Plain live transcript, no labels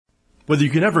whether you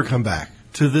can ever come back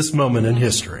to this moment in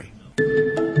history.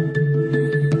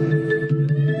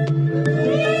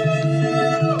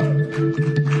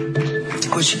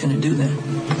 What you gonna do then?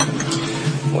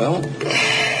 Well,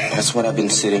 that's what I've been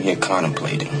sitting here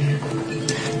contemplating.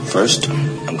 First,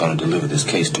 I'm gonna deliver this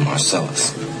case to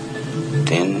Marcellus.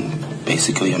 Then,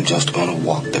 basically, I'm just gonna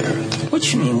walk the earth.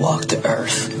 What you mean, walk the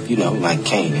earth? You know, like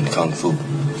Caine in Kung Fu.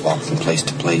 Walk from place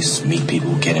to place, meet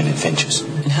people, get in adventures.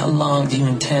 And how long do you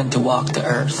intend to walk the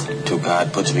earth? Till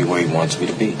God puts me where he wants me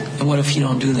to be. And what if you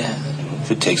don't do that?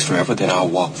 If it takes forever, then I'll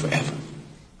walk forever.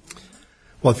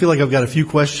 Well, I feel like I've got a few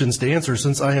questions to answer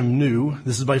since I am new.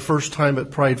 This is my first time at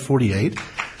Pride 48.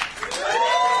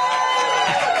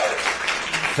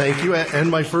 Thank you.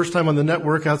 And my first time on the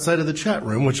network outside of the chat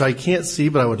room, which I can't see,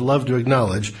 but I would love to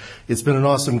acknowledge. It's been an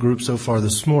awesome group so far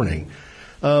this morning.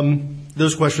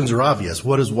 Those questions are obvious.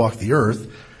 What is Walk the Earth?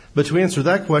 But to answer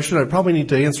that question, I probably need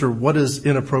to answer what is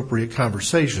Inappropriate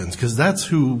Conversations, because that's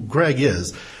who Greg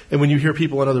is. And when you hear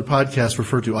people on other podcasts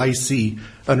refer to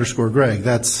IC_Greg,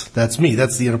 that's me.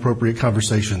 That's the Inappropriate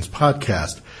Conversations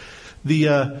podcast.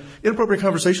 The Inappropriate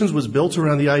Conversations was built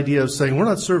around the idea of saying we're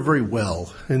not served very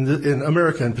well, in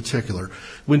America in particular,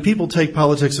 when people take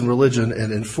politics and religion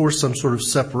and enforce some sort of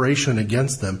separation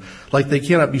against them, like they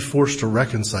cannot be forced to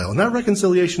reconcile. And that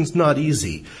reconciliation's not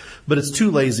easy, but it's too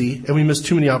lazy, and we miss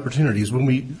too many opportunities when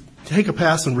we take a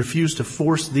pass and refuse to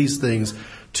force these things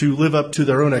to live up to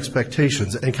their own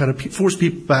expectations and kind of force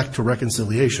people back to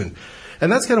reconciliation.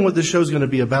 And that's kind of what this show is going to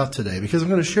be about today, because I'm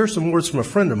going to share some words from a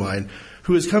friend of mine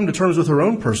who has come to terms with her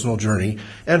own personal journey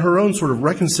and her own sort of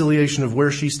reconciliation of where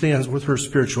she stands with her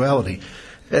spirituality.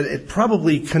 And it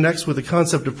probably connects with the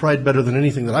concept of pride better than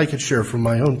anything that I could share from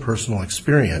my own personal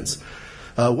experience.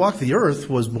 Walk the Earth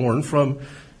was born from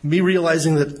me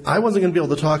realizing that I wasn't going to be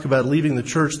able to talk about leaving the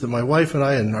church that my wife and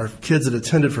I and our kids had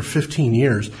attended for 15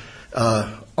 years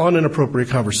on Inappropriate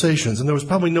Conversations, and there was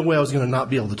probably no way I was going to not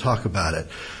be able to talk about it.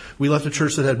 We left a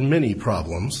church that had many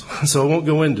problems, so I won't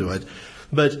go into it.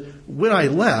 But when I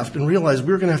left and realized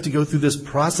we were going to have to go through this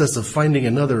process of finding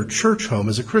another church home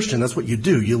as a Christian, that's what you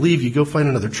do. You leave, you go find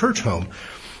another church home.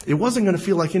 It wasn't going to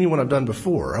feel like anyone I've done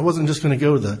before. I wasn't just going to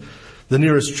go to the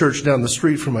nearest church down the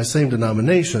street from my same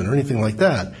denomination or anything like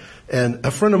that. And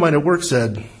a friend of mine at work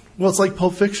said, well, it's like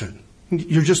Pulp Fiction.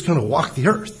 You're just going to walk the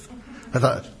earth. I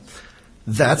thought,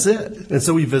 that's it. And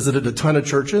so we visited a ton of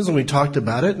churches and we talked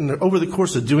about it. And over the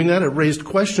course of doing that, it raised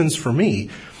questions for me.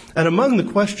 And among the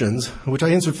questions, which I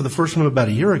answered for the first time about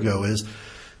a year ago, is,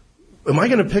 am I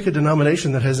going to pick a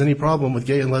denomination that has any problem with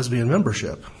gay and lesbian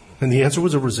membership? And the answer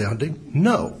was a resounding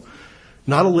no.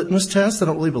 Not a litmus test. I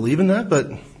don't really believe in that.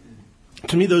 But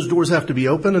to me, those doors have to be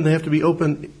open, and they have to be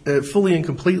open fully and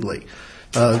completely.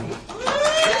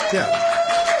 Yeah.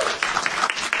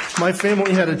 My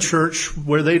family had a church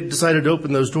where they decided to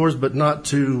open those doors, but not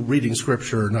to reading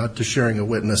scripture, not to sharing a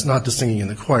witness, not to singing in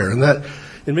the choir. And that,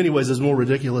 in many ways, is more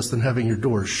ridiculous than having your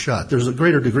doors shut. There's a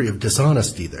greater degree of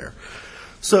dishonesty there.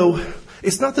 So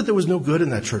it's not that there was no good in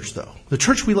that church, though. The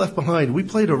church we left behind, we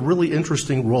played a really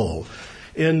interesting role.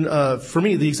 And for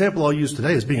me, the example I'll use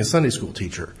today is being a Sunday school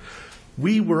teacher.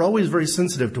 We were always very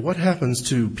sensitive to what happens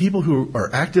to people who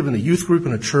are active in a youth group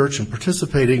in a church and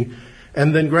participating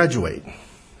and then graduate.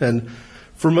 And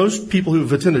for most people who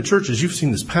have attended churches, you've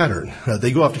seen this pattern.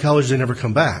 They go off to college, they never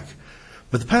come back.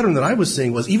 But the pattern that I was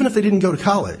seeing was even if they didn't go to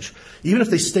college, even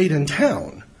if they stayed in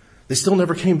town, they still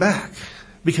never came back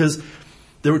because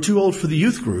they were too old for the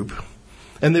youth group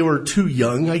and they were too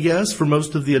young, I guess, for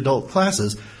most of the adult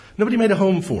classes. Nobody made a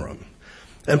home for them.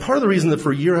 And part of the reason that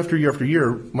for year after year after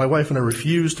year, my wife and I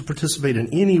refused to participate in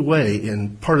any way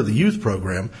in part of the youth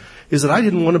program is that I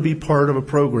didn't want to be part of a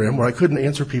program where I couldn't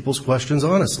answer people's questions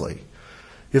honestly.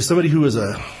 If somebody who was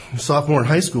a sophomore in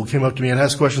high school came up to me and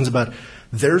asked questions about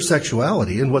their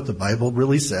sexuality and what the Bible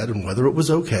really said and whether it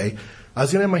was okay, I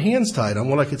was going to have my hands tied on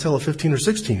what I could tell a 15 or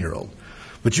 16-year-old.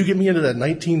 But you get me into that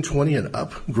 19, 20 and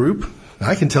up group,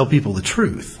 I can tell people the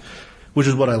truth, which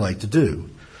is what I like to do.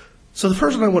 So the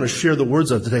person I want to share the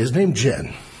words of today is named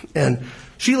Jen, and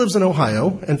she lives in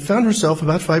Ohio and found herself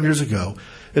about 5 years ago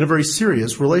in a very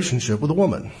serious relationship with a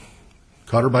woman.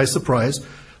 Caught her by surprise.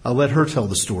 I'll let her tell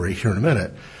the story here in a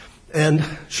minute. And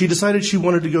she decided she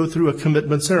wanted to go through a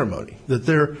commitment ceremony, that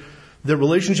their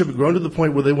relationship had grown to the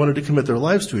point where they wanted to commit their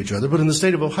lives to each other, but in the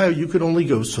state of Ohio, you could only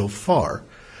go so far.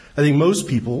 I think most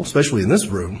people, especially in this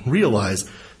room, realize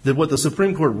that what the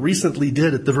Supreme Court recently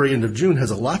did at the very end of June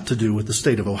has a lot to do with the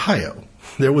state of Ohio.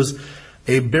 There was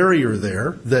a barrier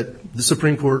there that the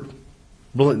Supreme Court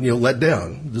let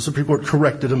down. The Supreme Court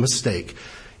corrected a mistake,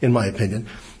 in my opinion,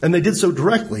 and they did so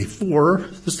directly for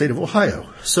the state of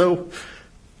Ohio. So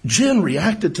Jen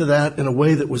reacted to that in a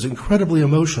way that was incredibly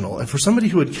emotional. And for somebody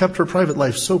who had kept her private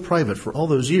life so private for all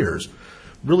those years,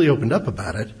 really opened up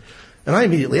about it. And I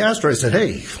immediately asked her, I said,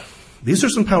 hey, these are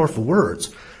some powerful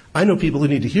words. I know people who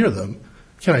need to hear them.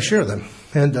 Can I share them?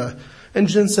 And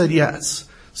Jen said yes.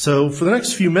 So for the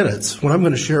next few minutes, what I'm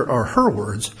going to share are her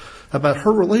words about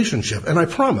her relationship. And I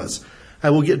promise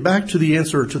I will get back to the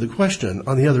answer to the question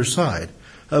on the other side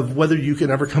of whether you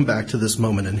can ever come back to this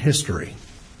moment in history.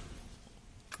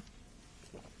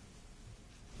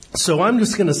 So I'm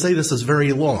just going to say this is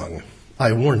very long.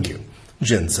 I warn you,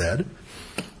 Jen said.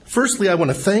 Firstly, I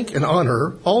want to thank and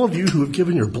honor all of you who have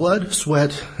given your blood,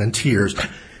 sweat, and tears,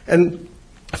 and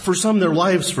for some, their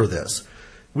lives for this.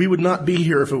 We would not be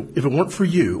here if it weren't for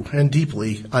you, and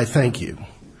deeply, I thank you.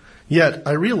 Yet,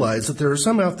 I realize that there are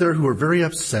some out there who are very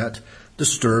upset,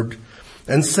 disturbed,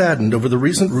 and saddened over the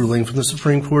recent ruling from the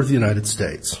Supreme Court of the United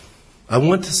States. I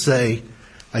want to say,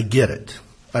 I get it.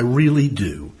 I really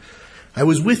do. I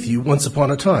was with you once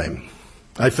upon a time.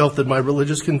 I felt that my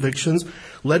religious convictions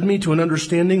led me to an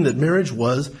understanding that marriage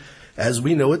was, as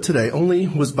we know it today, only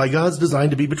was by God's design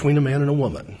to be between a man and a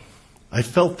woman. I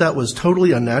felt that was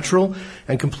totally unnatural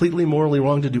and completely morally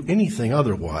wrong to do anything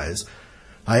otherwise,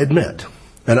 I admit.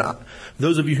 And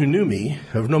those of you who knew me,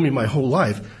 have known me my whole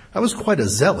life, I was quite a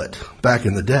zealot back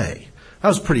in the day. I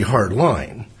was pretty hard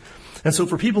line. And so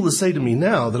for people to say to me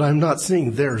now that I'm not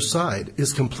seeing their side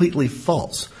is completely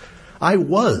false. I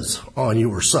was on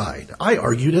your side. I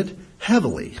argued it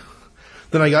heavily.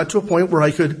 Then I got to a point where I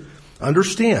could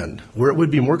understand where it would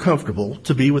be more comfortable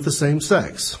to be with the same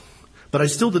sex. But I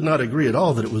still did not agree at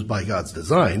all that it was by God's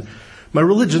design. My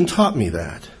religion taught me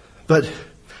that. But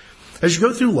as you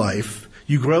go through life,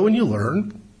 you grow and you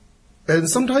learn. And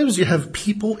sometimes you have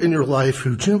people in your life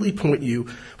who gently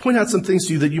point out some things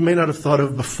to you that you may not have thought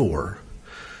of before.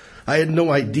 I had no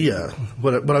idea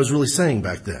what I was really saying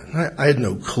back then. I had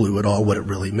no clue at all what it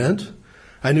really meant.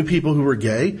 I knew people who were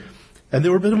gay, and they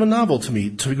were a bit of a novel to me,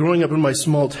 to growing up in my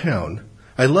small town.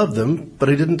 I loved them, but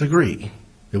I didn't agree.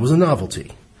 It was a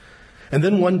novelty. And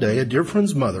then one day, a dear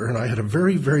friend's mother and I had a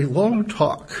very, very long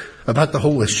talk about the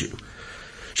whole issue.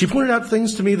 She pointed out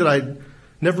things to me that I'd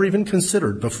never even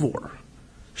considered before.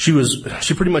 She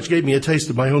pretty much gave me a taste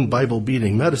of my own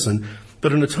Bible-beating medicine,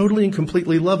 but in a totally and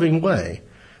completely loving way.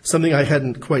 Something I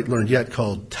hadn't quite learned yet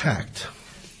called tact.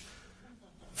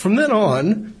 From then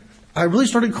on, I really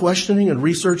started questioning and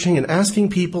researching and asking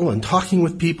people and talking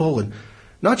with people and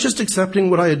not just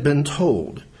accepting what I had been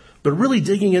told, but really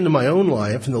digging into my own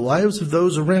life and the lives of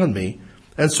those around me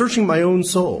and searching my own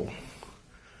soul.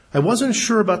 I wasn't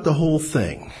sure about the whole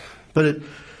thing, but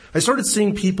I started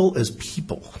seeing people as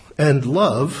people and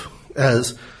love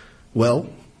as, well,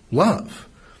 love.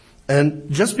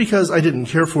 And just because I didn't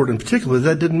care for it in particular,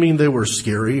 that didn't mean they were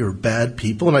scary or bad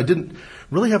people, and I didn't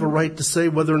really have a right to say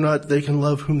whether or not they can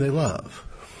love whom they love.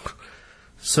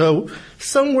 So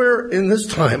somewhere in this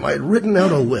time, I had written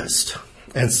out a list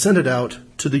and sent it out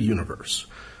to the universe,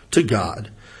 to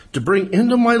God, to bring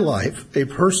into my life a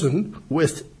person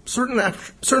with certain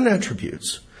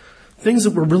attributes, things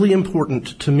that were really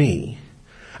important to me.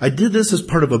 I did this as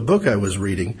part of a book I was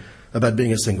reading about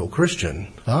being a single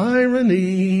Christian.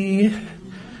 Irony.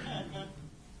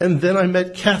 And then I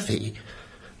met Kathy.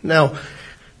 Now,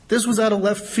 this was out of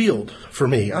left field for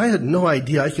me. I had no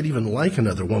idea I could even like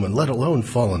another woman, let alone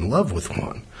fall in love with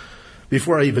one.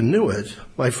 Before I even knew it,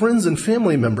 my friends and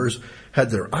family members had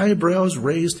their eyebrows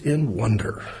raised in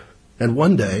wonder. And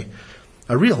one day,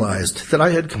 I realized that I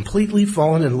had completely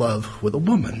fallen in love with a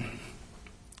woman.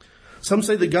 Some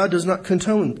say that God does not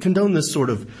condone this sort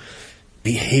of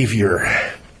behavior.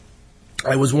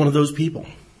 I was one of those people.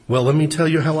 Well, let me tell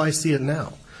you how I see it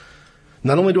now.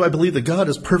 Not only do I believe that God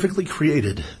has perfectly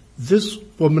created this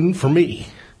woman for me,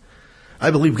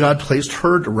 I believe God placed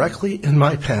her directly in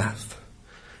my path.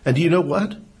 And do you know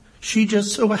what? She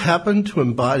just so happened to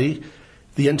embody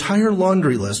the entire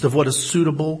laundry list of what a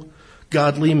suitable,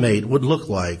 godly mate would look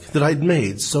like that I'd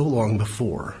made so long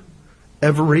before.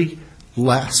 Every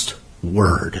last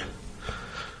word.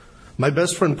 My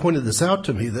best friend pointed this out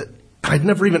to me, that I'd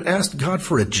never even asked God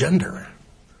for a gender.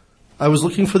 I was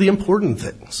looking for the important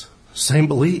things. Same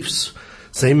beliefs,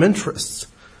 same interests,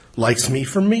 likes me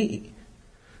for me.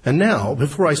 And now,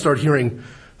 before I start hearing,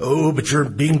 oh, but you're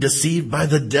being deceived by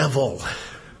the devil.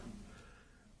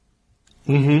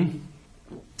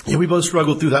 Yeah, we both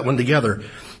struggled through that one together,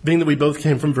 being that we both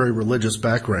came from very religious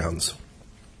backgrounds.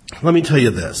 Let me tell you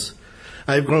this.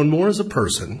 I have grown more as a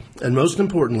person, and most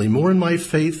importantly, more in my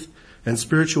faith and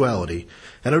spirituality,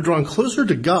 and I've drawn closer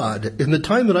to God in the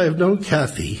time that I have known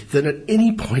Kathy than at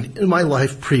any point in my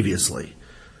life previously.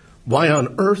 Why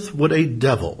on earth would a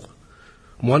devil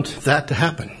want that to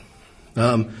happen.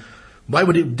 Why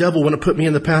would the devil want to put me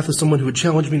in the path of someone who would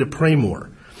challenge me to pray more,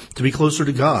 to be closer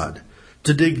to God,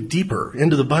 to dig deeper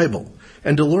into the Bible,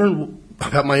 and to learn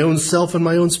about my own self and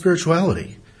my own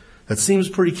spirituality? That seems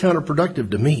pretty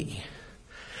counterproductive to me.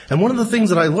 And one of the things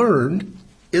that I learned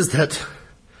is that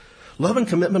love and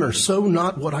commitment are so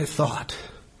not what I thought.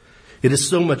 It is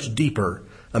so much deeper,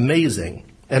 amazing,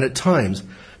 and at times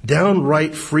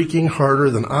downright freaking harder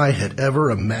than I had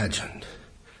ever imagined.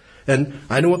 And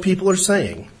I know what people are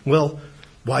saying. Well,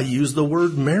 why use the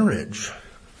word marriage?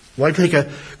 Why take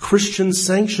a Christian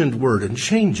sanctioned word and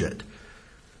change it?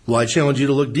 Well, I challenge you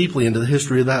to look deeply into the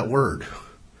history of that word.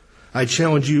 I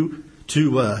challenge you to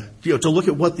look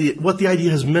at what the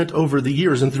idea has meant over the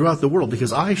years and throughout the world,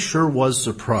 because I sure was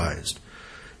surprised.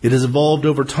 It has evolved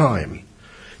over time,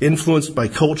 influenced by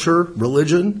culture,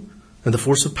 religion, and the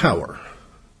force of power.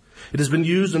 It has been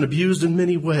used and abused in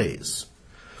many ways.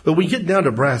 But when we get down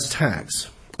to brass tacks,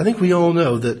 I think we all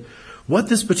know that what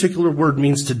this particular word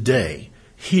means today,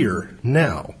 here,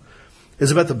 now, is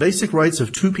about the basic rights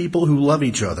of two people who love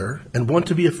each other and want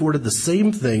to be afforded the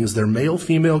same things their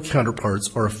male-female counterparts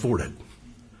are afforded.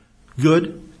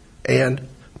 Good and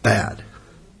bad.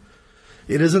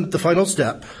 It isn't the final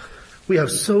step. We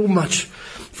have so much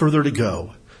further to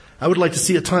go. I would like to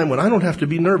see a time when I don't have to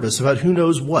be nervous about who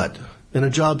knows what in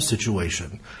a job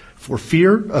situation for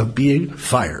fear of being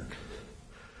fired.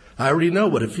 I already know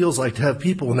what it feels like to have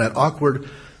people in that awkward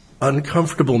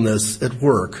uncomfortableness at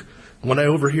work when I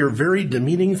overhear very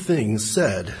demeaning things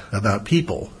said about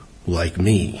people like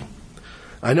me.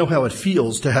 I know how it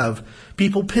feels to have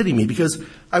people pity me because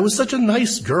I was such a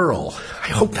nice girl. I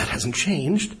hope that hasn't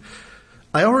changed.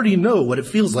 I already know what it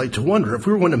feels like to wonder if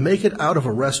we were going to make it out of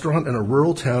a restaurant in a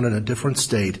rural town in a different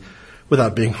state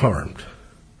without being harmed.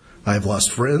 I have lost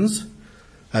friends.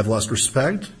 I've lost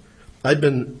respect. I've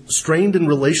been strained in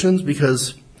relations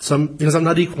because I'm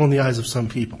not equal in the eyes of some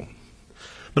people.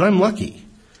 But I'm lucky.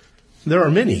 There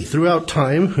are many throughout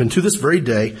time and to this very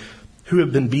day who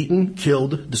have been beaten,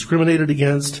 killed, discriminated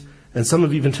against, and some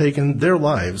have even taken their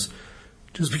lives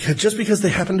just because they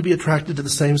happen to be attracted to the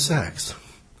same sex.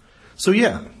 So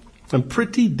yeah, I'm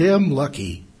pretty damn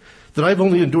lucky that I've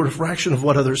only endured a fraction of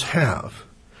what others have.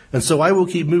 And so I will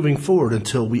keep moving forward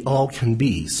until we all can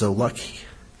be so lucky.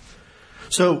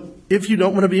 So if you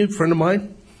don't want to be a friend of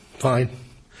mine, fine.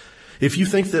 If you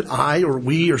think that I or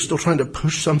we are still trying to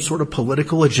push some sort of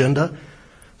political agenda,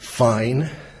 fine.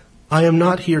 I am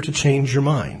not here to change your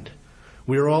mind.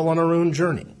 We are all on our own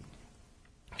journey.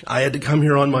 I had to come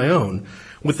here on my own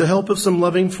with the help of some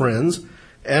loving friends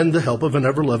and the help of an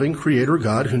ever-loving Creator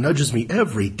God who nudges me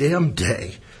every damn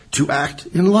day to act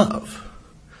in love.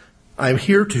 I am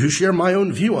here to share my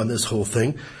own view on this whole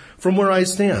thing from where I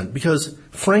stand because,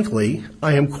 frankly,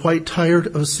 I am quite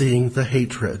tired of seeing the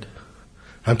hatred.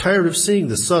 I'm tired of seeing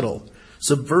the subtle,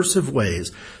 subversive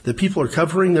ways that people are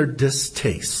covering their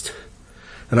distaste.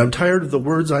 And I'm tired of the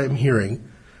words I am hearing,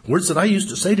 words that I used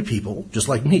to say to people, just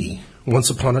like me, once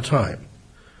upon a time.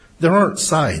 There aren't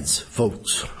sides,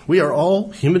 folks. We are all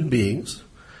human beings.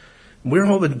 We're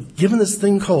all been given this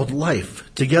thing called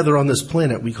life together on this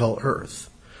planet we call Earth.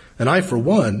 And I, for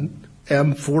one,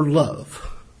 am for love.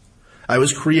 I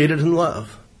was created in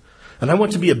love. And I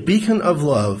want to be a beacon of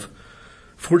love,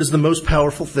 for it is the most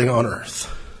powerful thing on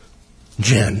earth.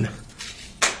 Jen.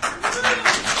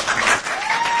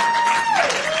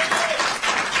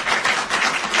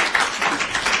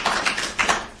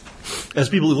 As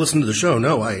people who listen to the show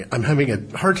know, I'm having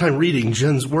a hard time reading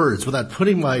Jen's words without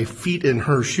putting my feet in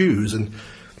her shoes. And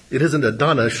it isn't a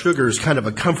Donna Sugars kind of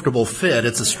a comfortable fit.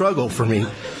 It's a struggle for me.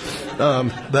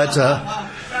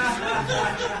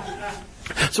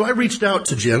 So I reached out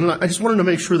to Jen, and I just wanted to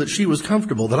make sure that she was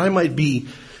comfortable, that I might be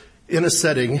in a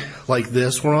setting like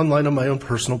this, or online on my own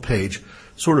personal page,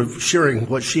 sort of sharing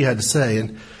what she had to say.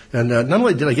 And not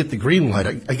only did I get the green light,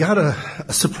 I got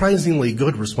a surprisingly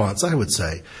good response, I would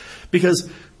say. Because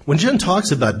when Jen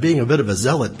talks about being a bit of a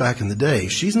zealot back in the day,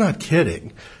 she's not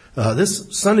kidding.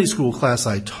 This Sunday school class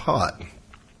I taught,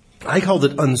 I called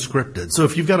it unscripted. So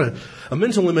if you've got a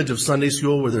mental image of Sunday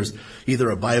school where there's either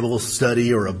a Bible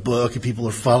study or a book and people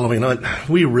are following on,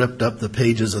 we ripped up the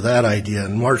pages of that idea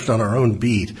and marched on our own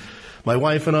beat. My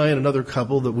wife and I and another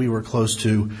couple that we were close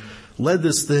to led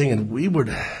this thing, and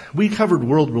we covered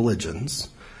world religions,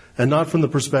 and not from the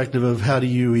perspective of how do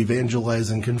you evangelize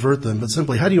and convert them, but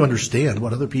simply how do you understand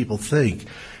what other people think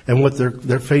and what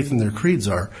their faith and their creeds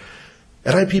are.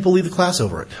 And I had people leave the class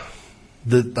over it.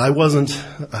 That I wasn't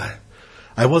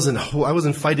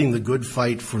fighting the good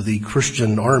fight for the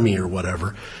Christian army or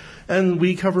whatever. And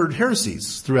we covered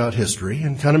heresies throughout history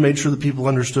and kind of made sure that people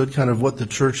understood kind of what the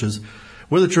church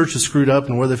where the church has screwed up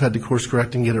and where they've had to course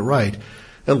correct and get it right,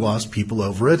 and lost people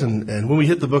over it. And when we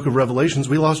hit the book of Revelations,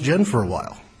 we lost Jen for a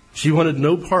while. She wanted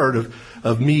no part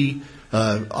of me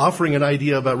offering an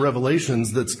idea about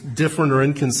Revelations that's different or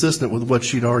inconsistent with what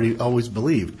she'd always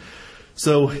believed.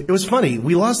 So it was funny.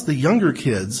 We lost the younger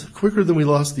kids quicker than we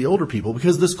lost the older people,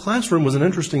 because this classroom was an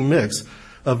interesting mix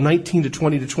of 19 to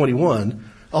 20 to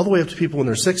 21, all the way up to people in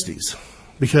their 60s.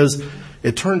 Because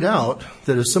it turned out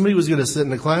that if somebody was going to sit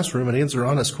in a classroom and answer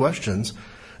honest questions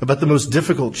about the most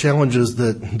difficult challenges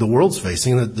that the world's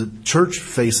facing, that the church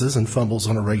faces and fumbles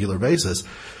on a regular basis,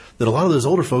 that a lot of those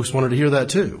older folks wanted to hear that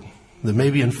too. That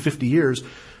maybe in 50 years,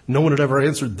 no one had ever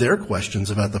answered their questions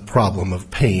about the problem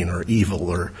of pain or evil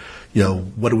or,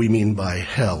 what do we mean by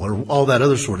hell or all that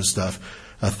other sort of stuff,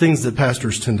 things that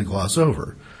pastors tend to gloss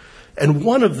over. And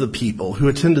one of the people who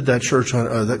attended that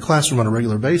that classroom on a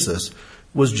regular basis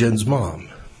was Jen's mom,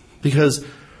 because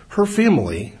her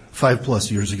family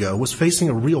 5+ years ago was facing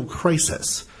a real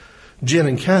crisis. Jen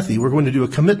and Kathy were going to do a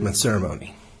commitment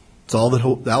ceremony. It's all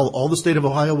the state of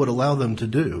Ohio would allow them to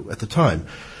do at the time.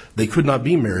 They could not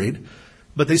be married,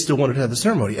 but they still wanted to have the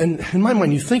ceremony. And in my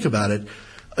mind, you think about it,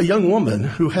 a young woman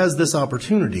who has this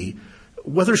opportunity,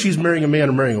 whether she's marrying a man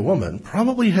or marrying a woman,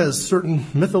 probably has certain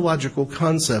mythological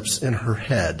concepts in her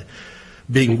head.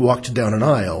 Being walked down an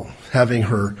aisle, having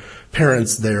her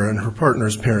parents there and her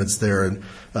partner's parents there, and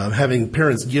having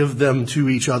parents give them to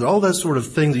each other, all that sort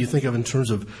of thing that you think of in terms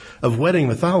of wedding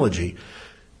mythology.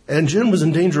 And Jen was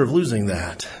in danger of losing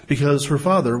that because her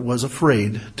father was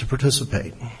afraid to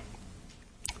participate.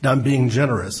 Now, I'm being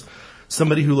generous.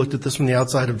 Somebody who looked at this from the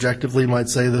outside objectively might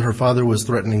say that her father was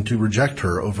threatening to reject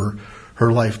her over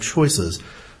her life choices.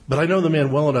 But I know the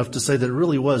man well enough to say that it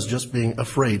really was just being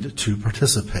afraid to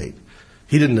participate.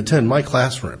 He didn't attend my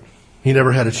classroom. He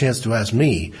never had a chance to ask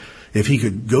me if he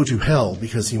could go to hell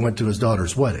because he went to his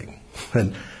daughter's wedding.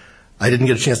 And I didn't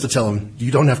get a chance to tell him,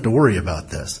 you don't have to worry about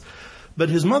this. But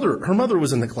her mother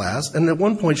was in the class, and at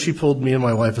one point she pulled me and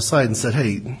my wife aside and said,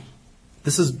 hey,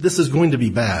 this is going to be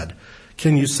bad.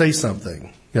 Can you say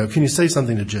something? Can you say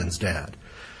something to Jen's dad?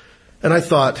 And I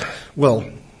thought, well,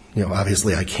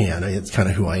 obviously I can. It's kind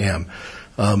of who I am.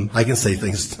 I can say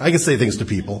things to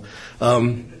people.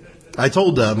 I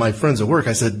told my friends at work,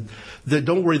 I said,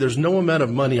 don't worry, there's no amount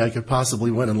of money I could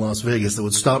possibly win in Las Vegas that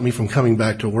would stop me from coming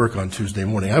back to work on Tuesday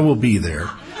morning. I will be there.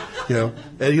 And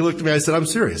he looked at me, I said, I'm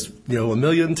serious. $1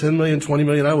 million, $10 million, $20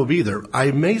 million, I will be there.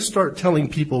 I may start telling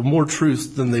people more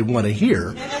truth than they want to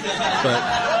hear, but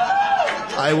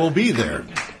I will be there.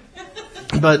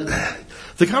 But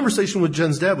the conversation with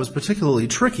Jen's dad was particularly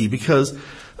tricky because,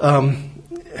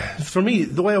 for me,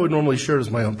 the way I would normally share it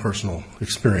is my own personal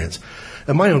experience.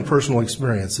 And my own personal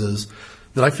experience is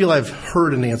that I feel I've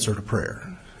heard an answer to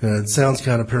prayer. And it sounds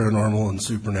kind of paranormal and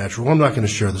supernatural. I'm not going to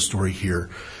share the story here.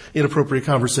 Inappropriate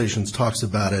Conversations talks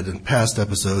about it in past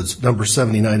episodes. Number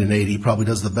 79 and 80 probably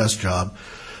does the best job.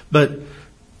 But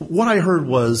what I heard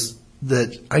was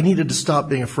that I needed to stop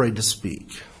being afraid to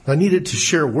speak. I needed to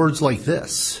share words like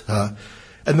this. And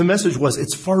the message was,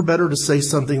 it's far better to say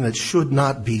something that should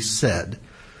not be said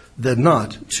than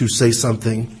not to say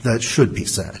something that should be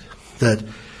said. That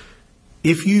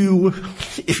if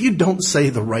you don't say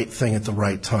the right thing at the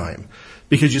right time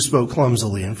because you spoke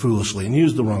clumsily and foolishly and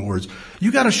used the wrong words,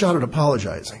 you got a shot at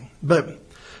apologizing. But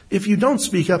if you don't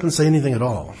speak up and say anything at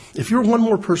all, if you're one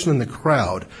more person in the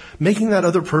crowd, making that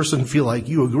other person feel like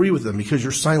you agree with them because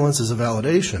your silence is a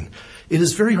validation, it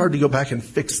is very hard to go back and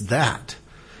fix that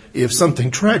if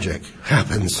something tragic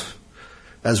happens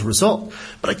as a result.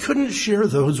 But I couldn't share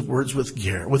those words with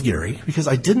Gary because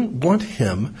I didn't want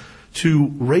him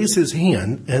to raise his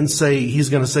hand and say he's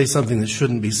going to say something that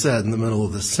shouldn't be said in the middle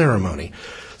of this ceremony.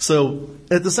 So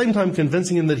at the same time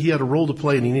convincing him that he had a role to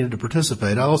play and he needed to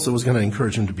participate, I also was going to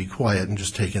encourage him to be quiet and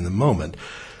just take in the moment.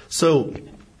 So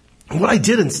what I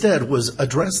did instead was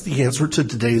address the answer to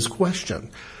today's question,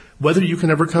 whether you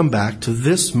can ever come back to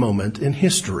this moment in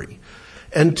history.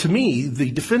 And to me,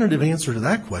 the definitive answer to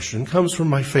that question comes from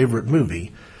my favorite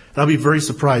movie. And I'll be very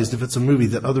surprised if it's a movie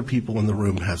that other people in the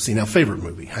room have seen. Now, favorite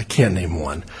movie, I can't name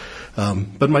one.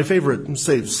 But my favorite,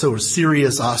 say, sort of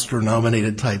serious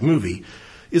Oscar-nominated type movie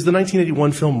is the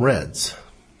 1981 film Reds.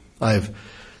 I've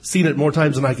seen it more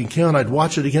times than I can count. I'd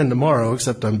watch it again tomorrow,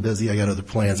 except I'm busy. I got other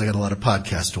plans. I got a lot of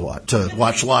podcasts to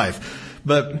watch live.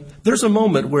 But there's a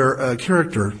moment where a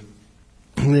character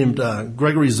named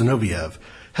Gregory Zinoviev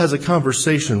has a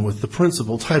conversation with the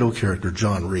principal title character,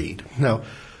 John Reed. Now,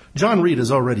 John Reed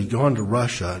has already gone to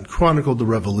Russia and chronicled the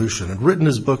revolution and written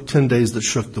his book 10 Days That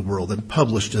Shook the World and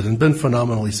published it and been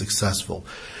phenomenally successful.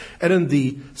 And in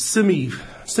the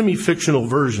semi-fictional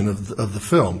version of the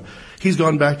film, he's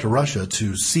gone back to Russia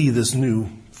to see this new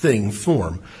thing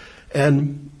form.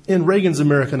 And in Reagan's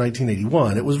America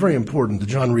 1981, it was very important that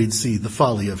John Reed see the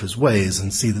folly of his ways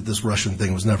and see that this Russian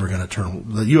thing was never going to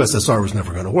the USSR was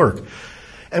never going to work.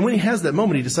 And when he has that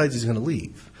moment, he decides he's going to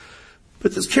leave.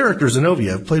 But this character,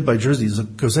 Zinoviev, played by Jerzy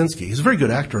Kosinski, he's a very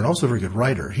good actor and also a very good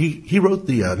writer. He wrote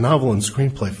the novel and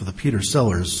screenplay for the Peter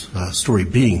Sellers story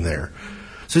Being There.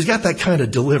 So he's got that kind of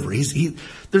delivery.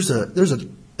 There's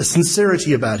a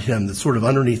sincerity about him that's sort of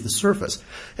underneath the surface.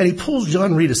 And he pulls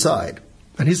John Reed aside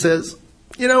and he says,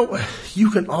 you know,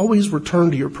 you can always return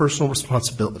to your personal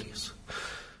responsibilities,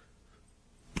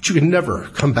 but you can never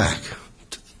come back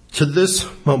to this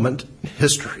moment in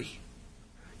history.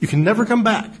 You can never come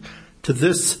back to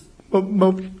this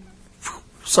moment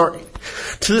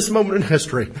in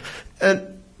history.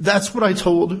 And that's what I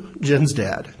told Jen's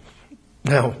dad.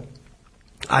 Now,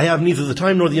 I have neither the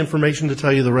time nor the information to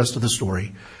tell you the rest of the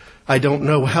story. I don't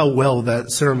know how well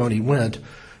that ceremony went.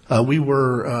 We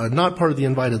were not part of the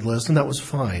invited list, and that was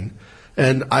fine.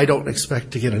 And I don't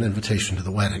expect to get an invitation to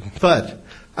the wedding. But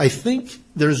I think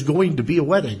there's going to be a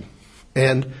wedding.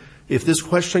 And if this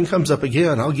question comes up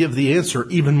again, I'll give the answer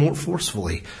even more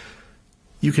forcefully.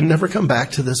 You can never come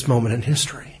back to this moment in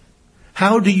history.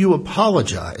 How do you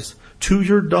apologize to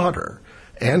your daughter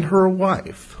and her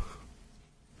wife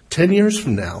 10 years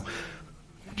from now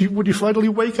when you finally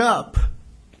wake up?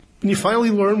 When you finally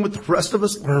learn what the rest of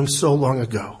us learned so long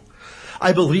ago?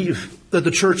 I believe that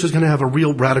the church is going to have a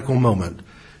real radical moment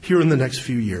here in the next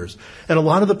few years. And a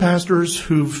lot of the pastors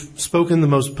who've spoken the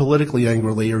most politically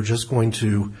angrily are just going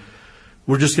to,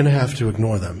 we're just going to have to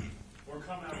ignore them. Or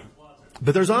come out of the closet.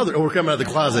 But there's other, or come out of the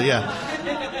closet,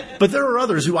 yeah. But there are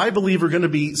others who I believe are going to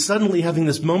be suddenly having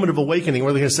this moment of awakening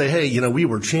where they're going to say, hey, you know, we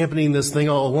were championing this thing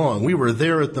all along. We were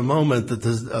there at the moment that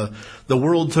the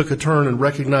world took a turn and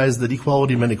recognized that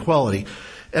equality meant equality.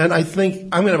 And I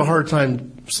think I'm going to have a hard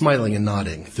time smiling and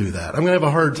nodding through that. I'm going to have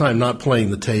a hard time not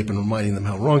playing the tape and reminding them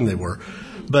how wrong they were.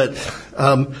 But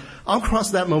I'll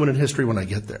cross that moment in history when I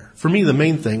get there. For me, the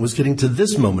main thing was getting to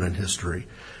this moment in history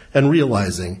and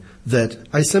realizing that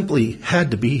I simply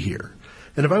had to be here.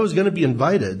 And if I was going to be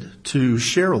invited to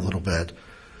share a little bit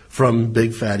from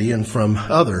Big Fatty and from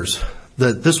others,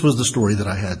 that this was the story that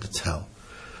I had to tell.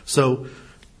 So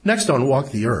next on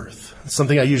Walk the Earth,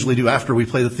 something I usually do after we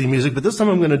play the theme music, but this time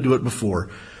I'm going to do it before,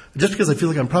 just because I feel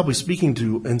like I'm probably speaking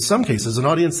to, in some cases, an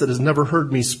audience that has never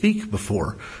heard me speak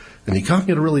before. And he caught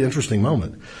me at a really interesting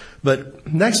moment.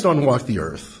 But next on Walk the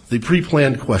Earth, the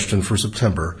pre-planned question for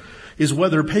September is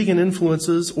whether pagan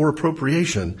influences or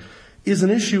appropriation is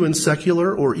an issue in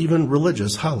secular or even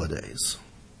religious holidays.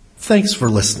 Thanks for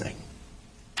listening.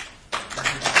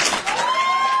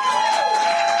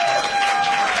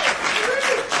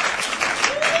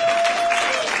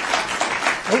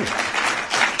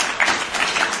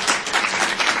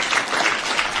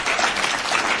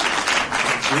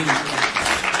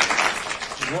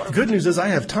 Good news is I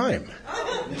have time.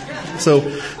 So,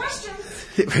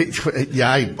 yeah,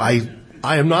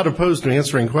 I am not opposed to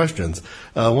answering questions.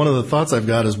 One of the thoughts I've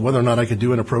got is whether or not I could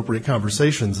do Inappropriate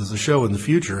Conversations as a show in the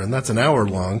future, and that's an hour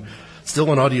long,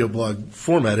 still an audio blog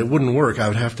format. It wouldn't work. I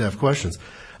would have to have questions.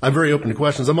 I'm very open to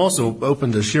questions. I'm also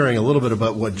open to sharing a little bit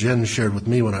about what Jen shared with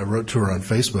me when I wrote to her on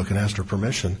Facebook and asked her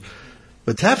permission.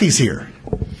 But Taffy's here.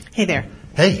 Hey there.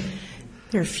 Hey.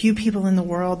 There are few people in the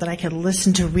world that I could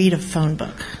listen to read a phone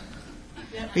book.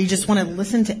 Or you just want to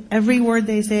listen to every word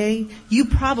they say. You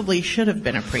probably should have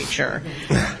been a preacher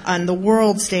on the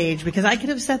world stage, because I could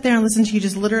have sat there and listened to you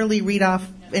just literally read off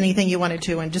anything you wanted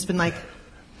to and just been like,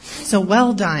 so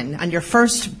well done on your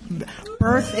first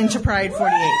birth into Pride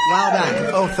 48. Well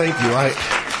done. Oh, thank you.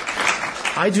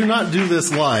 I do not do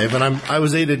this live, and I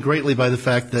was aided greatly by the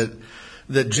fact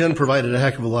that Jen provided a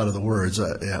heck of a lot of the words.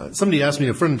 Somebody asked me,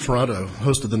 a friend in Toronto,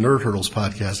 host of the Nerd Hurdles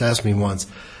podcast, asked me once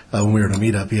when we were at a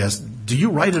meetup, he asked, do you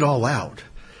write it all out?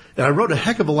 And I wrote a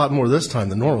heck of a lot more this time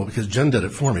than normal because Jen did it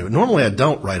for me. But normally I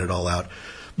don't write it all out.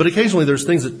 But occasionally there's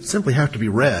things that simply have to be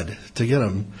read to get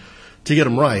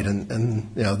them right.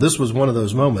 And you know, this was one of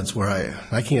those moments where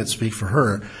I can't speak for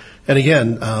her. And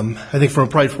again, I think from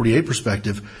a Pride 48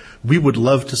 perspective, we would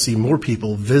love to see more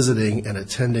people visiting and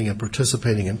attending and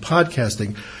participating in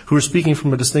podcasting who are speaking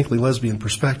from a distinctly lesbian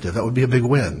perspective. That would be a big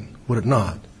win, would it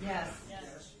not? Yes.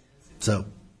 So,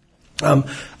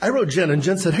 I wrote Jen, and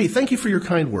Jen said, hey, thank you for your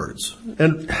kind words,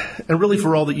 and really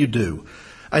for all that you do.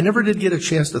 I never did get a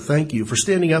chance to thank you for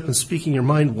standing up and speaking your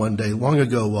mind one day long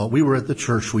ago while we were at the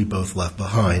church we both left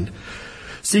behind.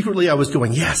 Secretly, I was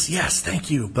going, yes,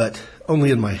 thank you, but only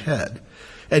in my head.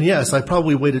 And yes, I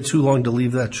probably waited too long to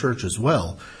leave that church as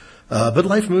well. But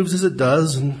life moves as it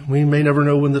does, and we may never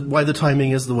know why the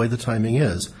timing is the way the timing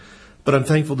is. But I'm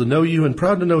thankful to know you and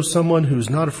proud to know someone who's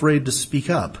not afraid to speak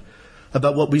up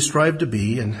about what we strive to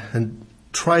be and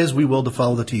try as we will to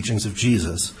follow the teachings of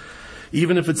Jesus.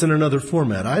 Even if it's in another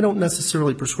format. I don't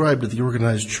necessarily prescribe to the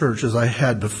organized church as I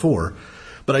had before,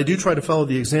 but I do try to follow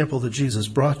the example that Jesus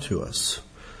brought to us.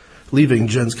 Leaving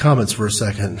Jen's comments for a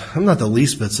second, I'm not the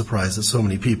least bit surprised that so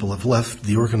many people have left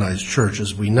the organized church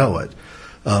as we know it.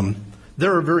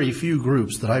 There are very few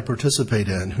groups that I participate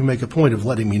in who make a point of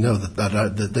letting me know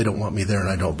that they don't want me there and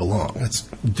I don't belong. Let's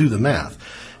do the math.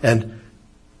 And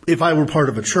if I were part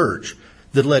of a church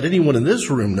that let anyone in this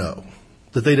room know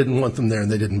that they didn't want them there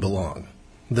and they didn't belong,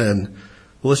 then,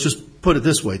 well, let's just put it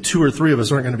this way. 2 or 3 of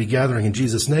us aren't going to be gathering in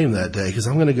Jesus' name that day because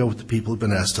I'm going to go with the people who've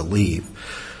been asked to leave.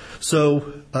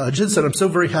 So Jen said, I'm so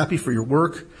very happy for your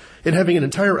work and having an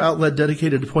entire outlet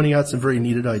dedicated to pointing out some very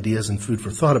needed ideas and food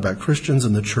for thought about Christians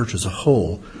and the church as a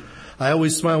whole. I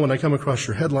always smile when I come across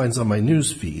your headlines on my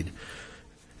news feed.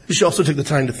 She also took the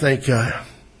time to thank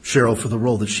Cheryl for the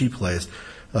role that she plays.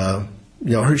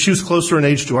 She was closer in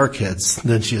age to our kids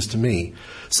than she is to me.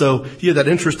 So you have that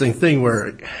interesting thing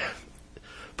where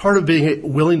part of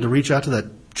being willing to reach out to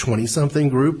that 20-something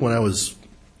group when I was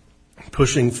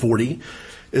pushing 40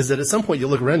 is that at some point you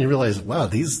look around and you realize, wow,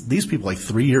 these people are like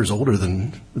 3 years older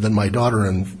than my daughter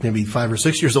and maybe 5 or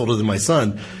 6 years older than my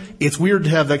son. It's weird to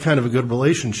have that kind of a good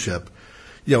relationship,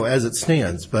 as it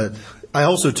stands. But I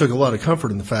also took a lot of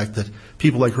comfort in the fact that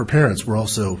people like her parents were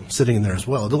also sitting in there as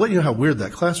well. To let you know how weird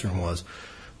that classroom was,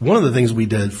 one of the things we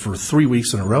did for 3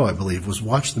 weeks in a row, I believe, was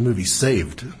watch the movie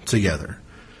Saved together.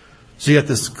 So you got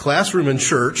this classroom in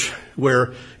church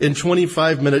where in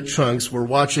 25-minute chunks we're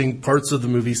watching parts of the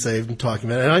movie Saved and talking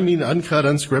about it. And I mean uncut,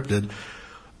 unscripted.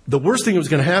 The worst thing that was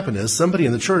going to happen is somebody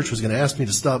in the church was going to ask me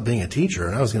to stop being a teacher.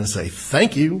 And I was going to say,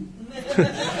 thank you.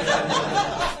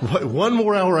 1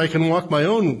 more hour I can walk my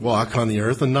own walk on the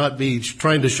earth and not be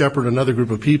trying to shepherd another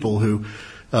group of people who,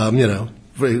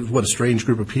 what a strange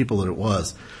group of people that it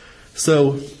was.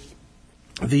 So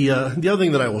the other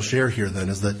thing that I will share here then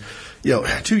is that,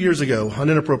 2 years ago on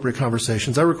Inappropriate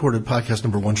Conversations, I recorded podcast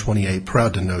number 128,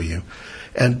 Proud to Know You,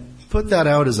 and put that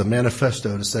out as a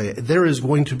manifesto to say there is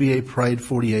going to be a Pride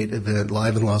 48 event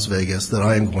live in Las Vegas that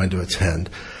I am going to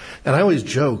attend. And I always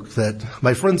joke that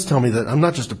my friends tell me that I'm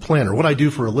not just a planner. What I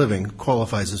do for a living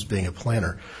qualifies as being a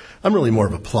planner. I'm really more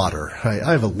of a plotter.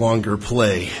 I have a longer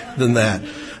play than that.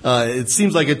 It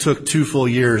seems like it took 2 full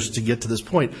years to get to this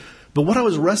point. But what I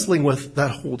was wrestling with that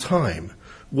whole time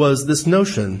was this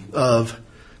notion of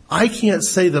I can't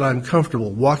say that I'm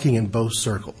comfortable walking in both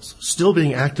circles, still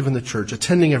being active in the church,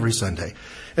 attending every Sunday,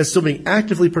 and still being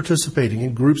actively participating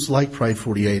in groups like Pride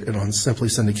 48 and on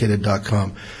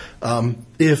simplysyndicated.com,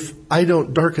 if I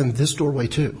don't darken this doorway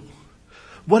too.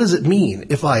 What does it mean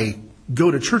if I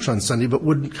go to church on Sunday but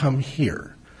wouldn't come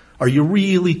here? Are you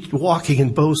really walking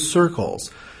in both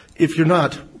circles if you're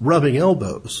not rubbing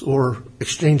elbows or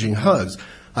exchanging hugs?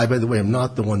 I, by the way, am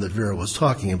not the one that Vera was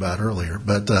talking about earlier,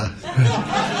 but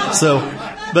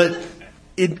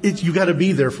you got to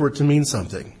be there for it to mean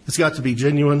something. It's got to be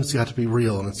genuine, it's got to be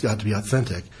real, and it's got to be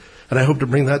authentic. And I hope to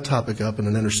bring that topic up in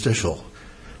an interstitial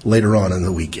later on in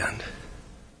the weekend.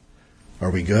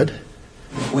 Are we good?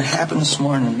 What happened this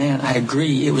morning, man, I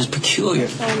agree, it was peculiar.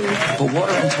 But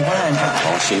water and wine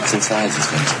are All shapes and sizes,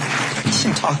 Vincent. You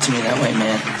shouldn't talk to me that way,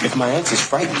 man. If my answers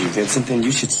frighten you, Vincent, then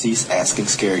you should cease asking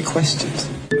scary questions.